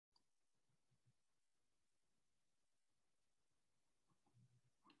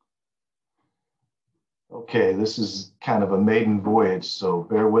Okay, this is kind of a maiden voyage, so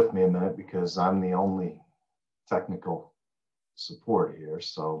bear with me a minute because I'm the only technical support here.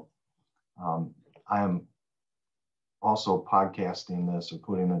 So I am also podcasting this or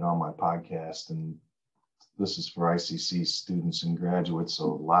putting it on my podcast, and this is for ICC students and graduates. So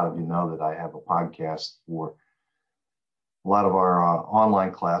a lot of you know that I have a podcast for a lot of our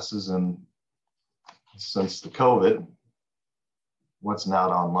online classes, and since the COVID, what's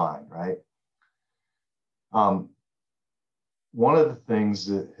not online, right? One of the things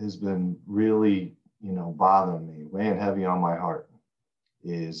that has been really, bothering me, weighing heavy on my heart,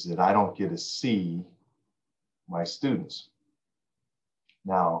 is that I don't get to see my students.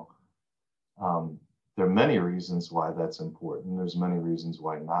 Now, there are many reasons why that's important. There's many reasons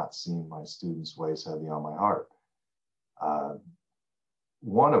why not seeing my students weighs heavy on my heart.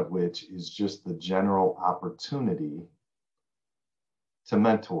 One of which is just the general opportunity to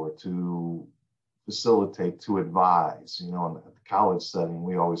mentor, to facilitate, to advise. In the college setting,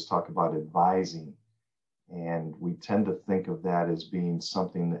 we always talk about advising, and we tend to think of that as being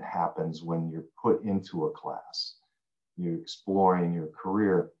something that happens when you're put into a class, you're exploring your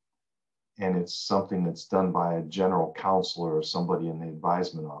career, and it's something that's done by a general counselor or somebody in the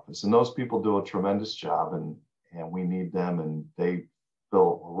advisement office. And those people do a tremendous job, and we need them, and they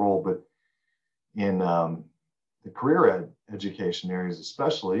fill a role. But in the career education areas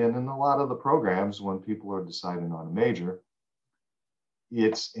especially, and in a lot of the programs when people are deciding on a major,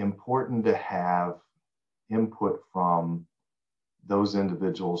 it's important to have input from those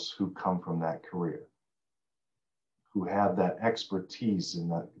individuals who come from that career, who have that expertise in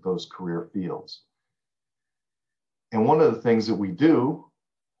those career fields. And one of the things that we do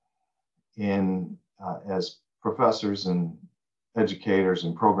as professors and educators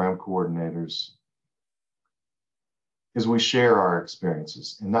and program coordinators is we share our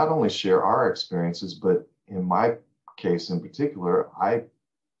experiences, and not only share our experiences, but in my case in particular, I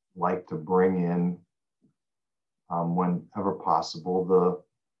like to bring in, whenever possible,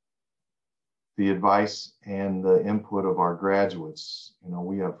 the advice and the input of our graduates.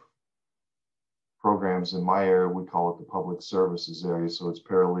 We have programs in my area, we call it the public services area. So it's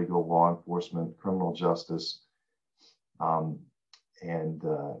paralegal, law enforcement, criminal justice, and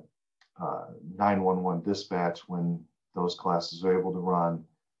 911 dispatch when those classes are able to run.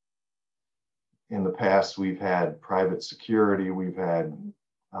 In the past, we've had private security, we've had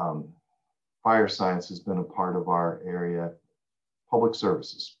fire science has been a part of our area, public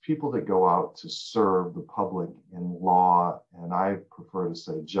services, people that go out to serve the public in law, and I prefer to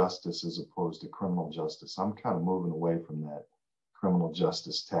say justice as opposed to criminal justice. I'm kind of moving away from that criminal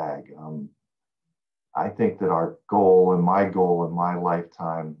justice tag. I think that our goal and my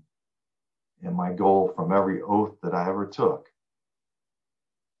lifetime, and my goal from every oath that I ever took,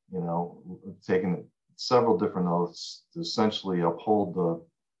 taken several different oaths to essentially uphold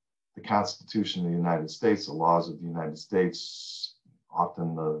the Constitution of the United States, the laws of the United States,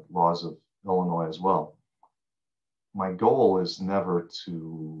 often the laws of Illinois as well. My goal is never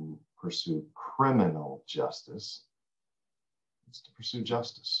to pursue criminal justice. It's to pursue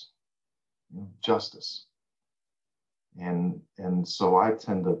justice, justice. And so I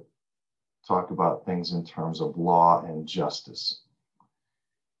tend to talk about things in terms of law and justice.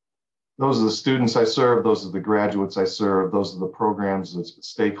 Those are the students I serve, those are the graduates I serve, those are the programs, the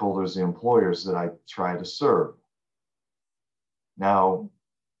stakeholders, the employers that I try to serve. Now,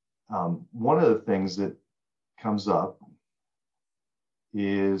 one of the things that comes up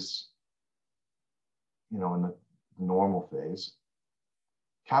is, in the normal phase,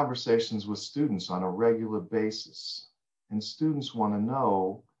 conversations with students on a regular basis. And students want to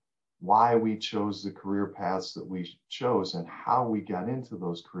know why we chose the career paths that we chose and how we got into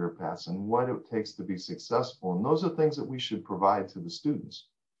those career paths and what it takes to be successful. And those are things that we should provide to the students.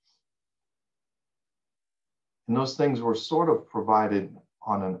 And those things were sort of provided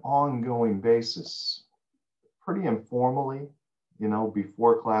on an ongoing basis, pretty informally,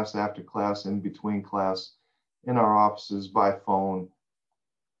 before class, after class, in between class, in our offices, by phone.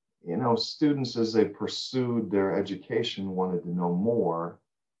 Students, as they pursued their education, wanted to know more.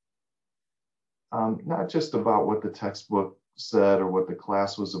 Not just about what the textbook said or what the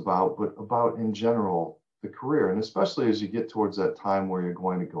class was about, but about in general the career. And especially as you get towards that time where you're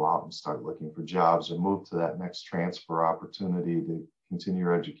going to go out and start looking for jobs or move to that next transfer opportunity to continue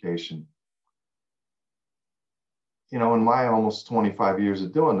your education. In my almost 25 years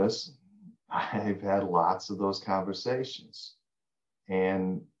of doing this, I've had lots of those conversations.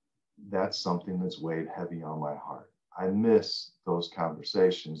 And that's something that's weighed heavy on my heart. I miss those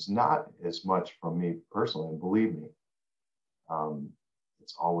conversations, not as much from me personally, and believe me,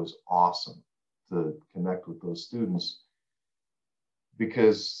 it's always awesome to connect with those students,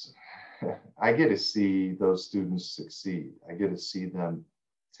 because I get to see those students succeed. I get to see them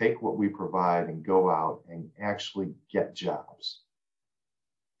take what we provide and go out and actually get jobs.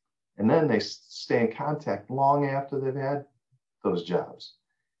 And then they stay in contact long after they've had those jobs.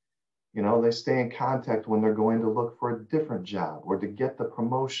 You know, they stay in contact when they're going to look for a different job or to get the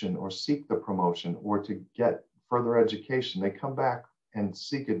promotion or seek the promotion or to get further education. They come back and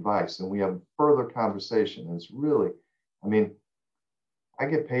seek advice, and we have further conversation. And it's really, I mean, I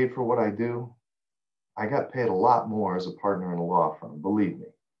get paid for what I do. I got paid a lot more as a partner in a law firm, believe me.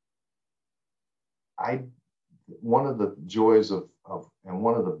 One of the joys of and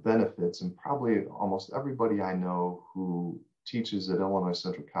one of the benefits, and probably almost everybody I know who teaches at Illinois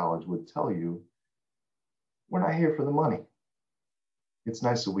Central College would tell you, we're not here for the money. It's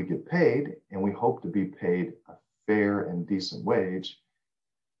nice that we get paid, and we hope to be paid a fair and decent wage,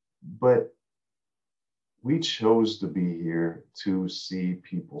 but we chose to be here to see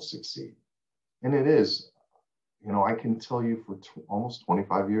people succeed. And it is, you know, I can tell you for almost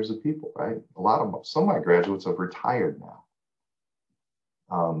 25 years of people, right? Some of my graduates have retired now,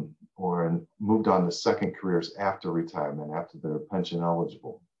 or moved on to second careers after retirement, after they're pension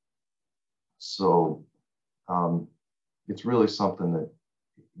eligible. So it's really something that,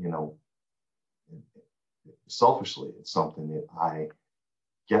 you know, selfishly, it's something that I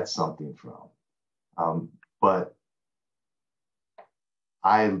get something from. But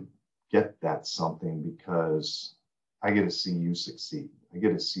I get that something because I get to see you succeed. I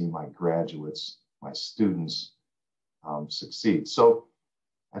get to see my graduates, my students succeed. So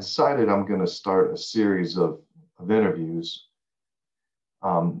I decided I'm going to start a series of interviews.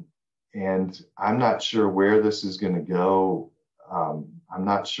 And I'm not sure where this is going to go. I'm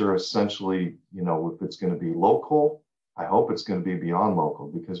not sure essentially, you know, if it's going to be local. I hope it's going to be beyond local,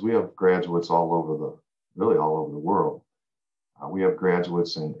 because we have graduates really all over the world. We have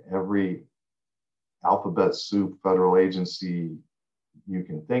graduates in every alphabet soup federal agency you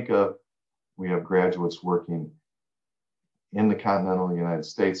can think of. We have graduates working in the continental United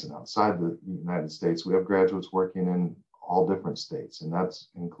States and outside the United States. We have graduates working in all different states, and that's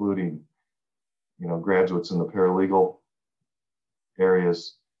including, you know, graduates in the paralegal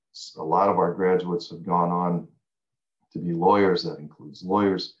areas. A lot of our graduates have gone on to be lawyers. That includes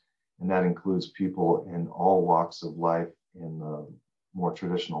lawyers, and that includes people in all walks of life in the more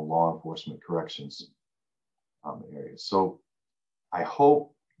traditional law enforcement corrections areas. So I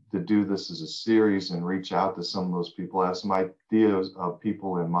hope to do this as a series and reach out to some of those people. I have some ideas of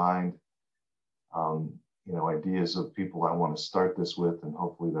people in mind, you know, ideas of people I want to start this with, and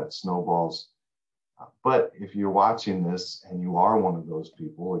hopefully that snowballs. But if you're watching this and you are one of those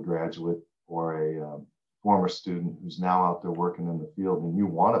people, a graduate or a former student who's now out there working in the field, and you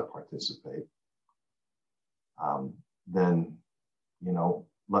want to participate, then, you know,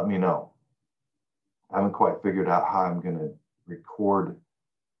 let me know. I haven't quite figured out how I'm going to record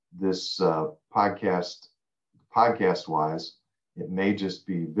this podcast wise. It may just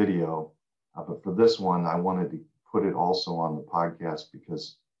be video, but for this one, I wanted to put it also on the podcast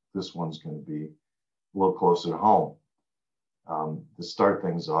because this one's going to be a little closer to home. To start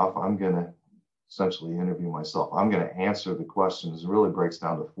things off, I'm going to essentially interview myself. I'm going to answer the questions. It really breaks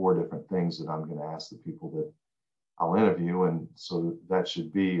down to 4 different things that I'm going to ask the people that I'll interview. And so that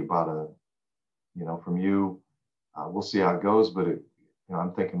should be about you know, from you, we'll see how it goes, but you know,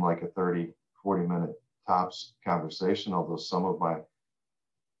 I'm thinking like a 30, 40 minute tops conversation, although some of my,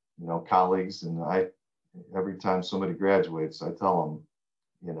 you know, colleagues, and every time somebody graduates, I tell them,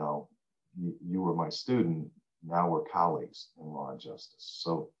 you know, you were my student, now we're colleagues in law and justice.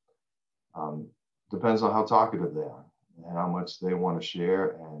 So depends on how talkative they are and how much they want to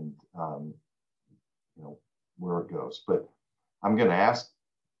share, and you know, where it goes. But I'm going to ask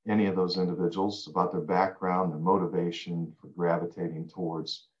any of those individuals about their background, their motivation for gravitating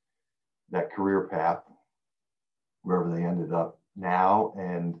towards that career path, wherever they ended up now.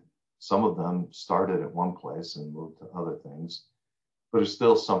 And some of them started at one place and moved to other things, but are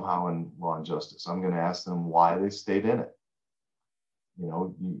still somehow in law and justice. I'm going to ask them why they stayed in it. You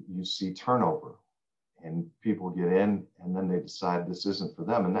know, you see turnover, and people get in and then they decide this isn't for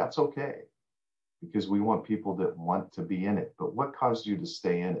them, and that's okay, because we want people that want to be in it. But what caused you to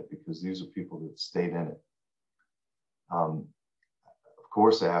stay in it? Because these are people that stayed in it. Of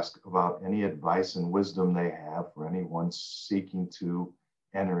course, ask about any advice and wisdom they have for anyone seeking to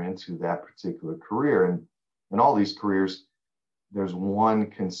enter into that particular career. And in all these careers, there's one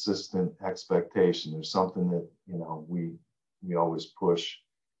consistent expectation. There's something that, you know, we always push,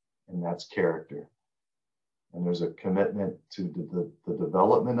 and that's character. And there's a commitment to the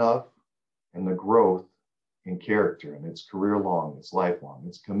development of and the growth in character. And it's career long, it's lifelong,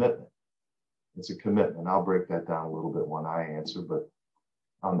 it's commitment. It's a commitment. I'll break that down a little bit when I answer, but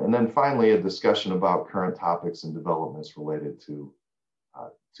and then finally, a discussion about current topics and developments related to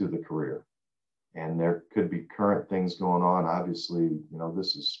the career. And there could be current things going on. Obviously,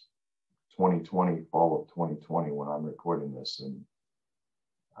 this is 2020, fall of 2020 when I'm recording this. And,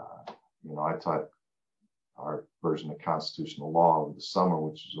 I taught our version of constitutional law over the summer,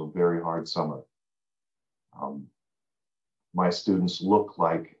 which was a very hard summer. My students look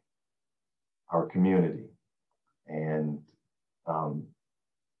like our community, and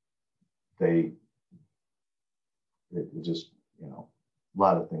it just, a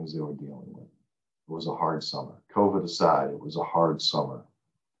lot of things they were dealing with. It was a hard summer. COVID aside, it was a hard summer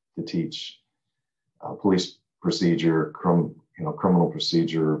to teach police procedure, criminal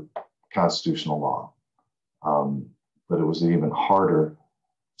procedure, constitutional law. But it was an even harder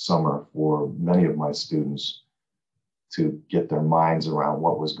summer for many of my students to get their minds around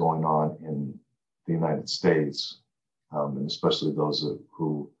what was going on in the United States, and especially those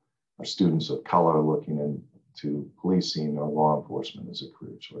who are students of color looking into policing or law enforcement as a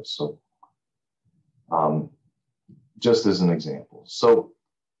career choice. So just as an example. So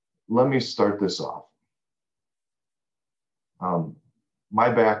let me start this off. My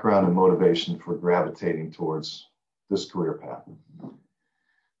background and motivation for gravitating towards this career path.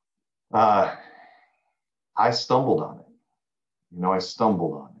 I stumbled on it. I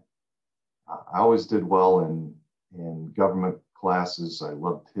stumbled on it. I always did well in government classes. I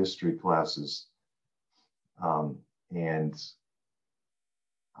loved history classes. And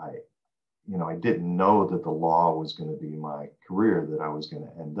I didn't know that the law was going to be my career, that I was going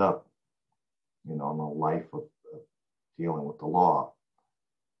to end up, in a life of dealing with the law.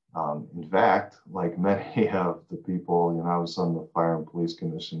 In fact, like many of the people, I was on the Fire and Police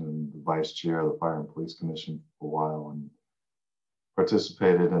Commission and the vice chair of the Fire and Police Commission for a while, and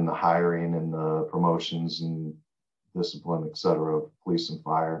participated in the hiring and the promotions and discipline, et cetera, of police and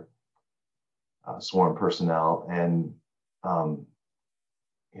fire, sworn personnel. And,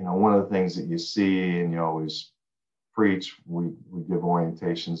 one of the things that you see, and you always preach, we give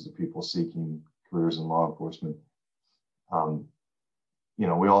orientations to people seeking careers in law enforcement.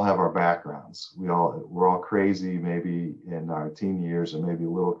 We all have our backgrounds. We're all crazy, maybe in our teen years, or maybe a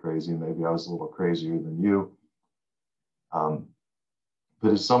little crazy. Maybe I was a little crazier than you.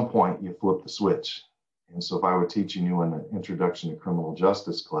 But at some point, you flip the switch. And so if I were teaching you in an introduction to criminal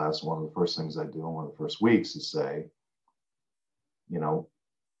justice class, one of the first things I do in one of the first weeks is say,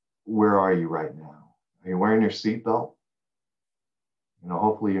 where are you right now? Are you wearing your seatbelt?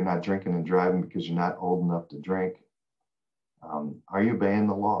 Hopefully you're not drinking and driving because you're not old enough to drink. Are you obeying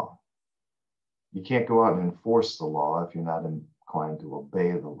the law? You can't go out and enforce the law if you're not inclined to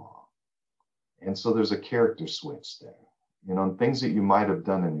obey the law. And so there's a character switch there. Things that you might have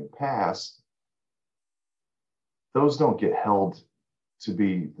done in your past, those don't get held to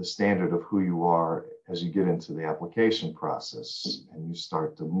be the standard of who you are as you get into the application process and you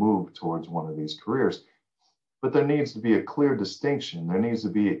start to move towards one of these careers. But there needs to be a clear distinction. There needs to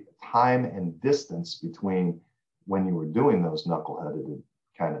be time and distance between when you were doing those knuckleheaded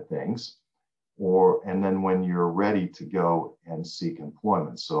kind of things, and then when you're ready to go and seek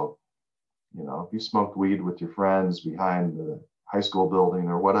employment. So, if you smoked weed with your friends behind the high school building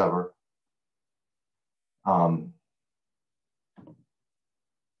or whatever, you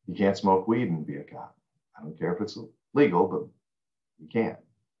can't smoke weed and be a cop. I don't care if it's legal, but you can't.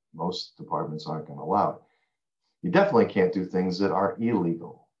 Most departments aren't going to allow it. You definitely can't do things that are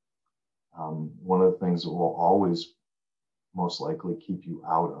illegal. One of the things that will always most likely keep you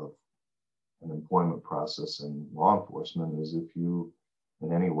out of an employment process in law enforcement is if you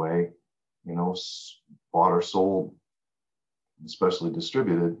in any way, bought or sold, especially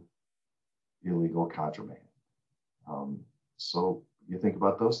distributed, illegal contraband. So you think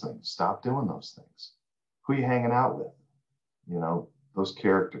about those things. Stop doing those things. Who are you hanging out with? Those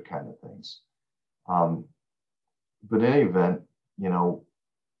character kind of things. But in any event,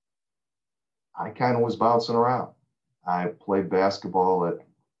 I kind of was bouncing around. I played basketball at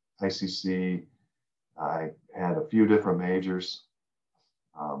ICC. I had a few different majors.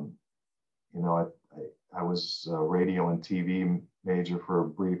 I was a radio and TV major for a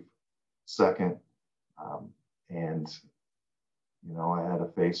brief second. And I had a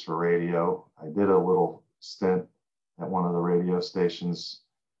face for radio. I did a little stint at one of the radio stations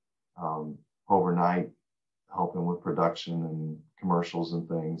overnight, helping with production and commercials and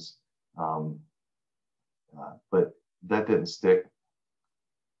things. But that didn't stick.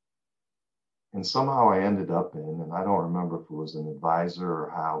 And somehow I ended up and I don't remember if it was an advisor or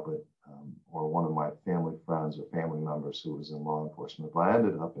how, but or one of my family friends or family members who was in law enforcement. But I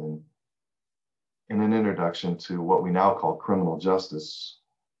ended up in an introduction to what we now call criminal justice.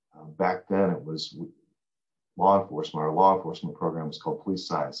 Back then, it was law enforcement. Our law enforcement program was called Police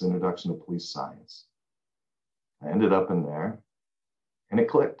Science, Introduction to Police Science. I ended up in there, and it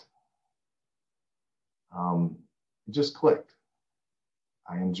clicked. It just clicked.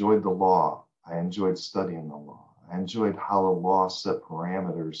 I enjoyed the law. I enjoyed studying the law. I enjoyed how the law set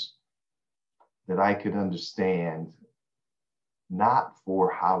parameters that I could understand, not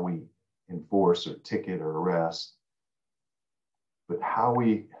for how we enforce or ticket or arrest, but how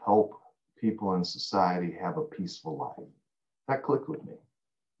we help people in society have a peaceful life. That clicked with me.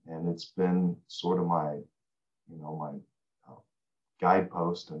 And it's been sort of my, my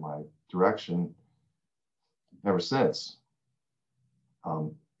guidepost and my direction ever since.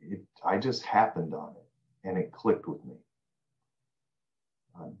 I just happened on it, and it clicked with me.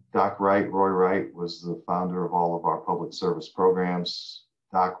 Doc Wright, Roy Wright, was the founder of all of our public service programs.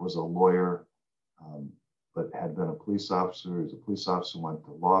 Doc was a lawyer, but had been a police officer. He was a police officer, went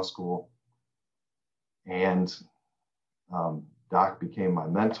to law school. And Doc became my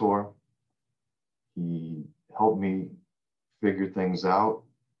mentor. He helped me figure things out,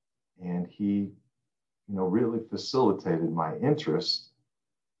 and he, really facilitated my interest,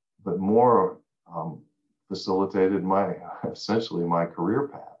 but more facilitated essentially my career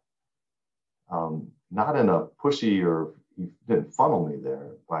path. Not in a pushy, or he didn't funnel me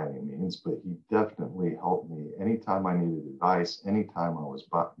there by any means, but he definitely helped me anytime I needed advice, anytime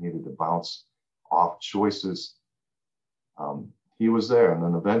I needed to bounce off choices. He was there. And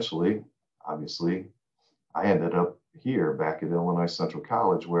then eventually, obviously, I ended up here back at Illinois Central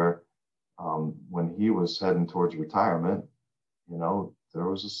College, where when he was heading towards retirement, there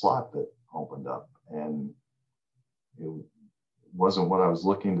was a slot that opened up, and it wasn't what I was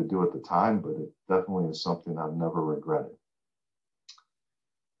looking to do at the time, but it definitely is something I've never regretted.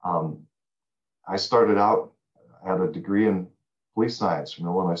 I started out at a degree in police science from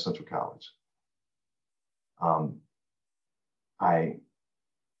Illinois Central College. I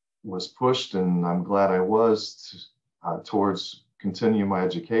was pushed, and I'm glad I was, towards continue my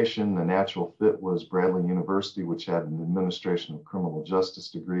education. The natural fit was Bradley University, which had an administration of criminal justice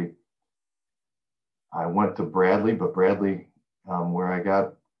degree. I went to Bradley, but Bradley, where I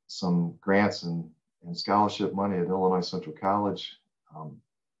got some grants and scholarship money at Illinois Central College,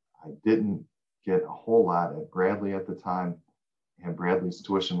 I didn't get a whole lot at Bradley at the time, and Bradley's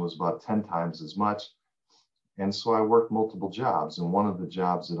tuition was about 10 times as much. And so I worked multiple jobs, and one of the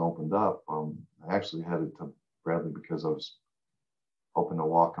jobs that opened up, I actually headed to Bradley because I was hoping to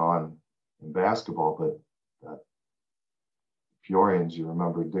walk on in basketball, but Peorians, you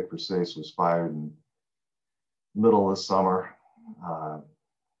remember Dick Versace was fired in the middle of the summer.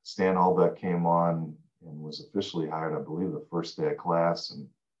 Stan Albeck came on and was officially hired, I believe, the first day of class. And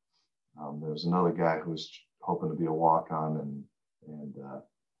there was another guy who was hoping to be a walk-on, and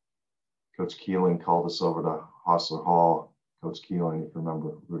Coach Keeling called us over to Hostler Hall. Coach Keeling, if you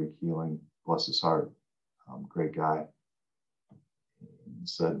remember Rudy Keeling, bless his heart, great guy. He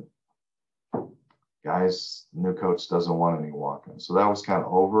said, guys, the new coach doesn't want any walk-ins. So that was kind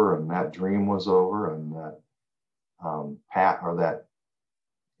of over, and that dream was over, and that that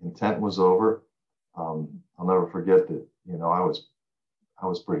intent was over. I'll never forget that, I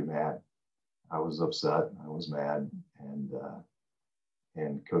was pretty mad. I was upset. I was mad.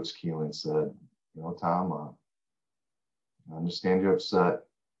 And Coach Keeling said, Tom, I understand you're upset.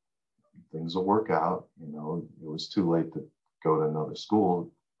 Things will work out. It was too late to go to another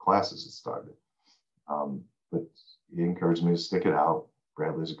school. Classes had started. But he encouraged me to stick it out.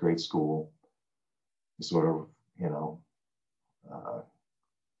 Bradley's a great school. He sort of,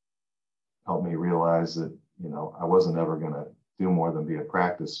 helped me realize that, I wasn't ever going to do more than be a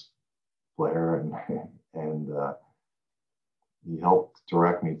practice player. And he helped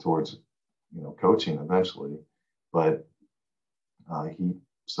direct me towards, coaching eventually. But he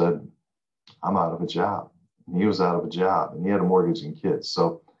said, I'm out of a job. And he was out of a job, and he had a mortgage and kids.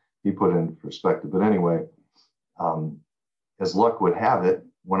 So he put it in perspective. But anyway, as luck would have it,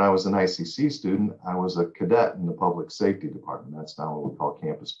 when I was an ICC student, I was a cadet in the public safety department. That's now what we call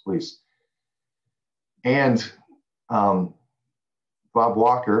campus police. And Bob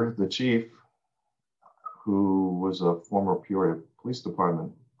Walker, the chief, who was a former Peoria Police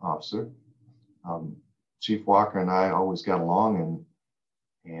Department officer, Chief Walker and I always got along,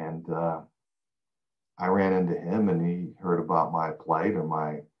 and I ran into him, and he heard about my plight or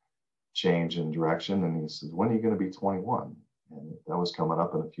my change in direction, and he said, when are you going to be 21? And that was coming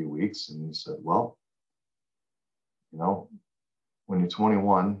up in a few weeks. And he said, well, when you're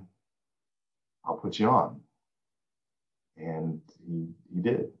 21, I'll put you on. And he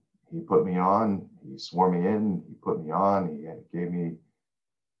did. He put me on. He swore me in. He put me on. He gave me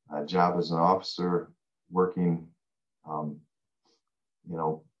a job as an officer working,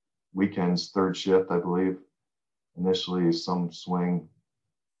 weekends, third shift, I believe. Initially, some swing.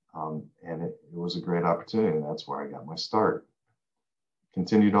 And it was a great opportunity. And that's where I got my start.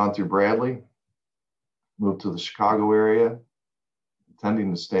 Continued on through Bradley, moved to the Chicago area,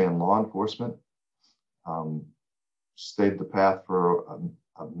 intending to stay in law enforcement. Stayed the path for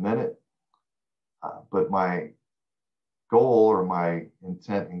a minute, but my goal or my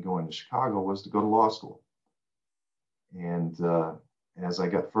intent in going to Chicago was to go to law school. And as I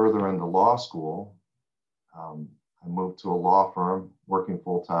got further into law school, I moved to a law firm, working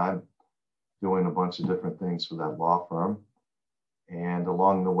full time, doing a bunch of different things for that law firm. And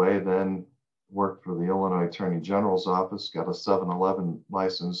along the way, then worked for the Illinois Attorney General's office, got a 711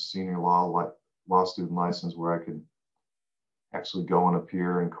 license, senior law student license, where I could actually go and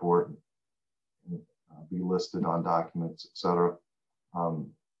appear in court and be listed on documents, et cetera.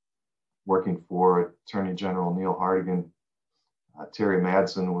 Working for Attorney General Neil Hartigan. Terry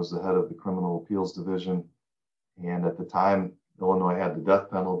Madsen was the head of the Criminal Appeals Division. And at the time, Illinois had the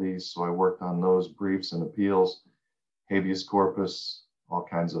death penalties, so I worked on those briefs and appeals, habeas corpus, all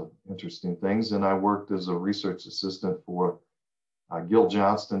kinds of interesting things. And I worked as a research assistant for Gil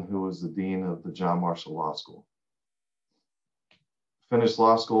Johnston, who was the dean of the John Marshall Law School. Finished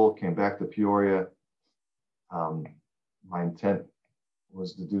law school, came back to Peoria. My intent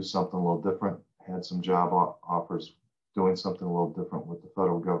was to do something a little different. Had some job offers doing something a little different with the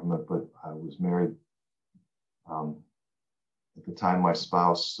federal government, but I was married. At the time, my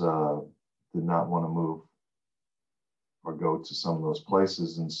spouse did not want to move or go to some of those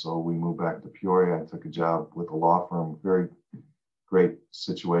places, and so we moved back to Peoria. I took a job with a law firm, very great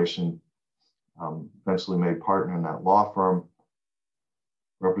situation. Eventually made partner in that law firm.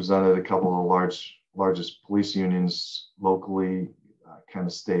 Represented a couple of the largest police unions locally, kind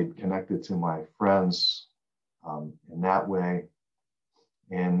of stayed connected to my friends in that way,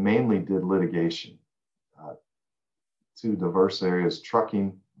 and mainly did litigation. Two diverse areas,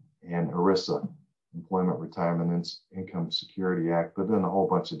 trucking and ERISA, Employment Retirement and Income Security Act, but then a whole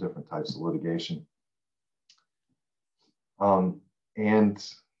bunch of different types of litigation. And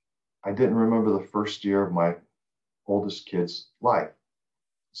I didn't remember the first year of my oldest kid's life.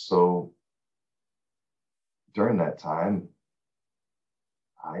 So during that time,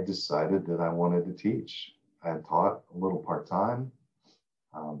 I decided that I wanted to teach. I had taught a little part-time.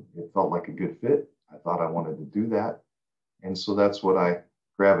 It felt like a good fit. I thought I wanted to do that. And so that's what I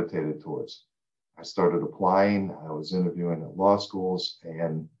gravitated towards. I started applying. I was interviewing at law schools,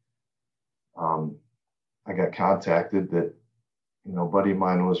 and I got contacted that, a buddy of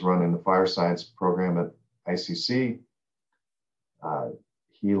mine was running the fire science program at ICC.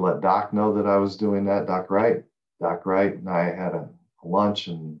 He let Doc know that I was doing that, Doc Wright. Doc Wright and I had a lunch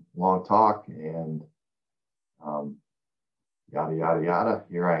and long talk, and yada, yada, yada,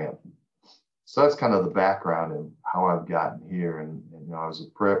 here I am. So that's kind of the background and how I've gotten here. And I was a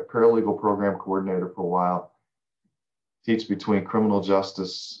paralegal program coordinator for a while, teach between criminal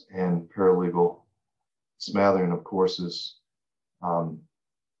justice and paralegal, smattering of courses. And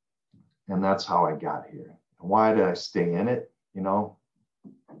that's how I got here. And why did I stay in it? I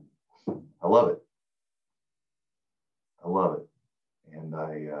love it. I love it. And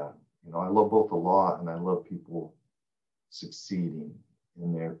I love both the law and I love people succeeding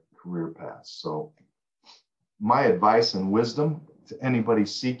in their career paths. So my advice and wisdom to anybody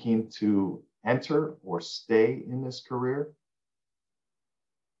seeking to enter or stay in this career,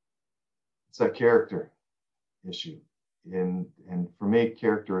 it's a character issue. And for me,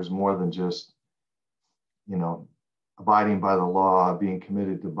 character is more than just, abiding by the law, being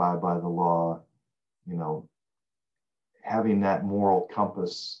committed to abide by the law, having that moral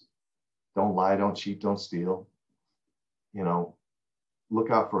compass. Don't lie, don't cheat, don't steal. Look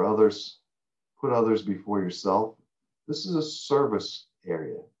out for others, put others before yourself. This is a service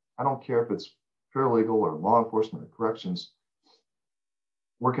area. I don't care if it's paralegal or law enforcement or corrections.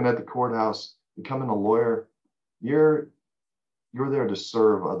 Working at the courthouse, becoming a lawyer, you're there to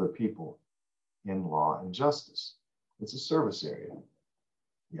serve other people in law and justice. It's a service area.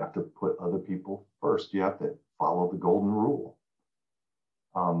 You have to put other people first. You have to follow the golden rule.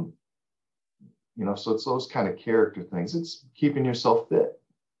 So it's those kind of character things. It's keeping yourself fit,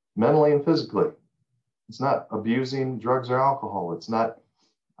 mentally and physically. It's not abusing drugs or alcohol. It's not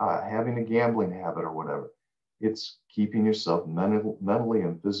having a gambling habit or whatever. It's keeping yourself mentally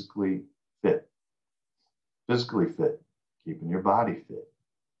and physically fit. Physically fit, keeping your body fit.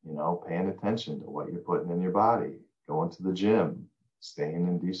 paying attention to what you're putting in your body, going to the gym, staying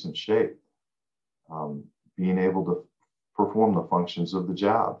in decent shape, being able to perform the functions of the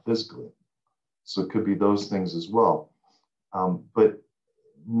job physically. So it could be those things as well. But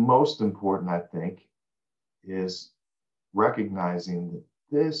most important, I think, is recognizing that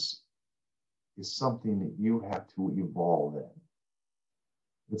this is something that you have to evolve in.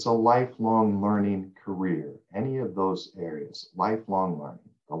 It's a lifelong learning career. Any of those areas, lifelong learning.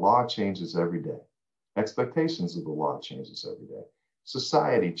 The law changes every day. Expectations of the law changes every day.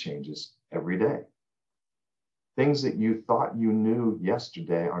 Society changes every day. Things that you thought you knew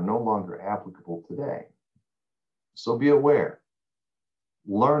yesterday are no longer applicable today. So be aware.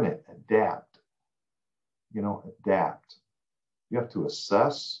 Learn it, adapt. Adapt. You have to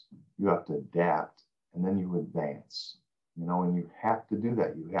assess, you have to adapt, and then you advance. And you have to do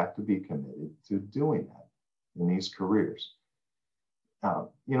that. You have to be committed to doing that in these careers.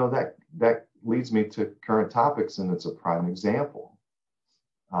 That leads me to current topics, and it's a prime example.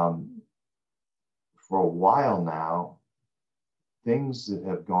 For a while now, things that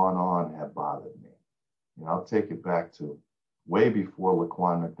have gone on have bothered me. I'll take it back to way before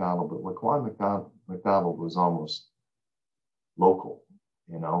Laquan McDonald, but Laquan McDonald was almost local.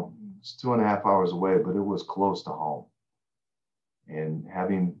 It's 2.5 hours away, but it was close to home. And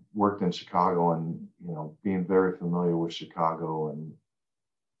having worked in Chicago and, being very familiar with Chicago, and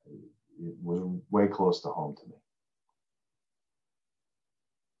it was way close to home to me.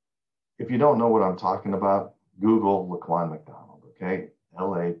 If you don't know what I'm talking about, Google Laquan McDonald, okay?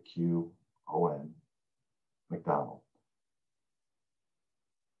 Laqon McDonald.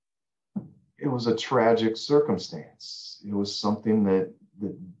 It was a tragic circumstance. It was something that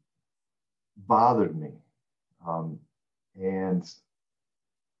bothered me. And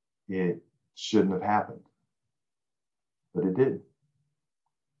it shouldn't have happened, but it did.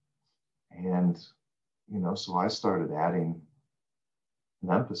 And, so I started adding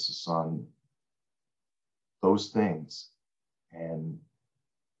an emphasis on those things and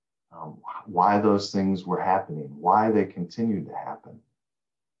why those things were happening, why they continued to happen,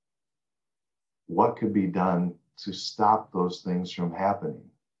 what could be done to stop those things from happening.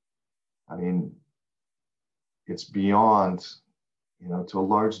 I mean, it's beyond, to a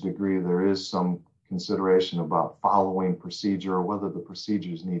large degree, there is some consideration about following procedure or whether the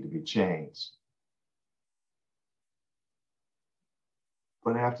procedures need to be changed.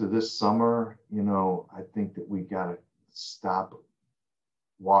 But after this summer, I think that we got to stop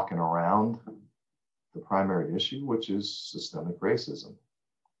walking around the primary issue, which is systemic racism.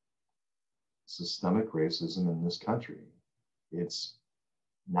 Systemic racism in this country. It's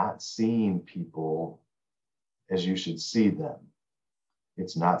not seeing people as you should see them.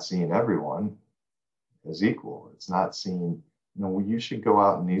 It's not seeing everyone as equal. It's not seeing, you should go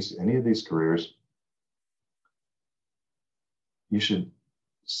out in any of these careers, you should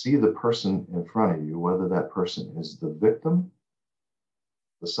see the person in front of you, whether that person is the victim,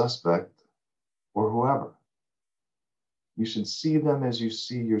 the suspect, or whoever. You should see them as you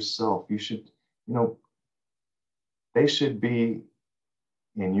see yourself. You should, they should be,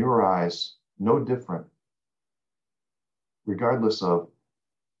 in your eyes, no different, regardless of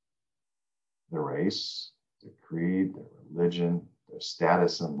their race, their creed, their religion, their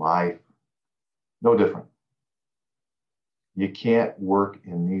status in life, no different. You can't work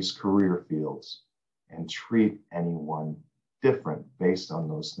in these career fields and treat anyone different based on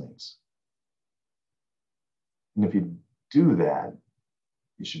those things. And if you do that,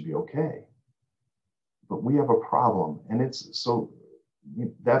 you should be okay. But we have a problem. And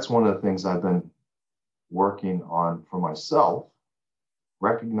that's one of the things I've been working on for myself,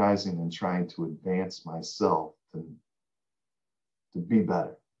 recognizing and trying to advance myself to be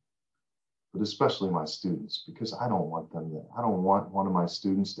better. But especially my students, because I don't want one of my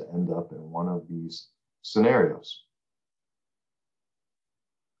students to end up in one of these scenarios,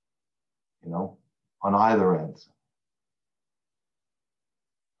 on either end.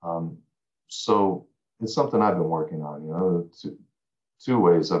 So it's something I've been working on, two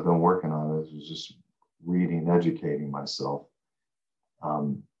ways I've been working on it is just reading, educating myself.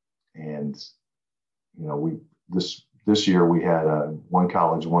 And, this year we had One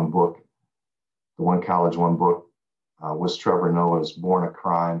College, One Book. The One College, One Book was Trevor Noah's Born a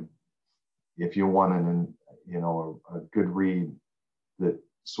Crime. If you want a good read that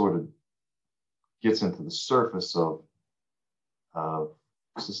sort of gets into the surface of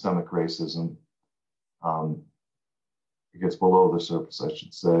systemic racism, it gets below the surface, I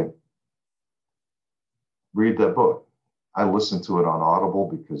should say, read that book. I listened to it on Audible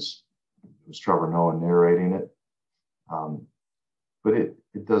because it was Trevor Noah narrating it. but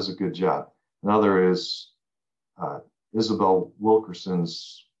it does a good job. Another is Isabel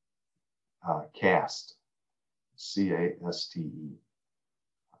Wilkerson's Cast, C-A-S-T-E.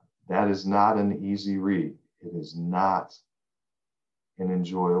 That is not an easy read. It is not an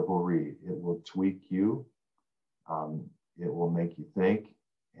enjoyable read. It will tweak you. It will make you think,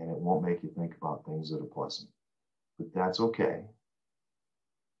 and it won't make you think about things that are pleasant. But that's okay,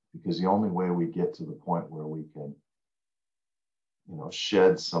 because the only way we get to the point where we can,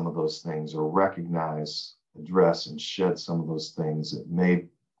 shed some of those things, or recognize, address, and shed some of those things that may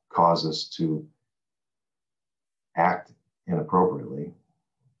cause us to act inappropriately,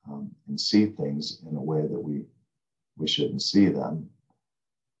 and see things in a way that we shouldn't see them,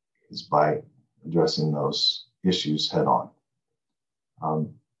 is by addressing those issues head on.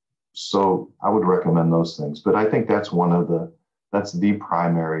 So I would recommend those things, but I think that's that's the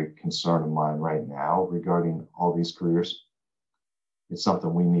primary concern of mine right now regarding all these careers. It's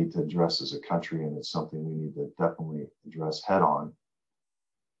something we need to address as a country, and it's something we need to definitely address head on,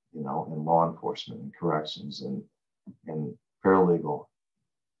 in law enforcement and corrections and paralegal,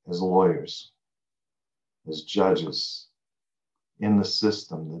 as lawyers, as judges, in the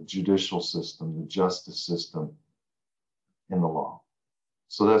system, the judicial system, the justice system, in the law.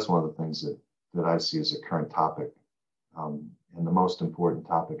 So that's one of the things that I see as a current topic, and the most important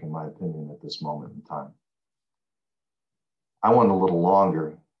topic, in my opinion, at this moment in time. I went a little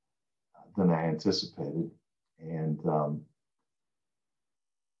longer than I anticipated, and I'm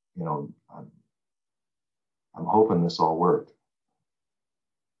hoping this all worked.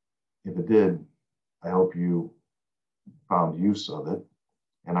 If it did, I hope you found use of it,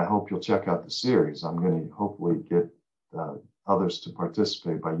 and I hope you'll check out the series. I'm going to hopefully get others to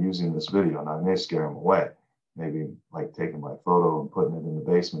participate by using this video. Now, I may scare them away, maybe like taking my photo and putting it in the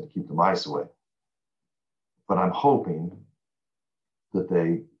basement to keep the mice away. But I'm hoping that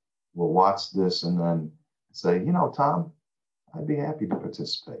they will watch this and then say, Tom, I'd be happy to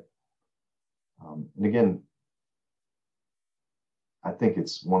participate. And again, I think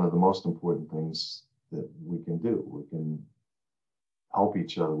it's one of the most important things that we can do. We can help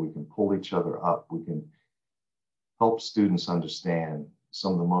each other. We can pull each other up. We can help students understand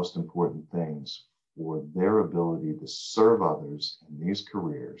some of the most important things for their ability to serve others in these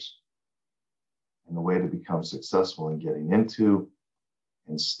careers, and the way to become successful in getting into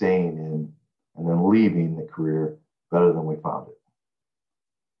and staying in and then leaving the career better than we found it.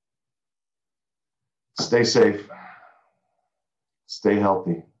 Stay safe. Stay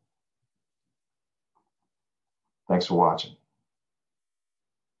healthy. Thanks for watching.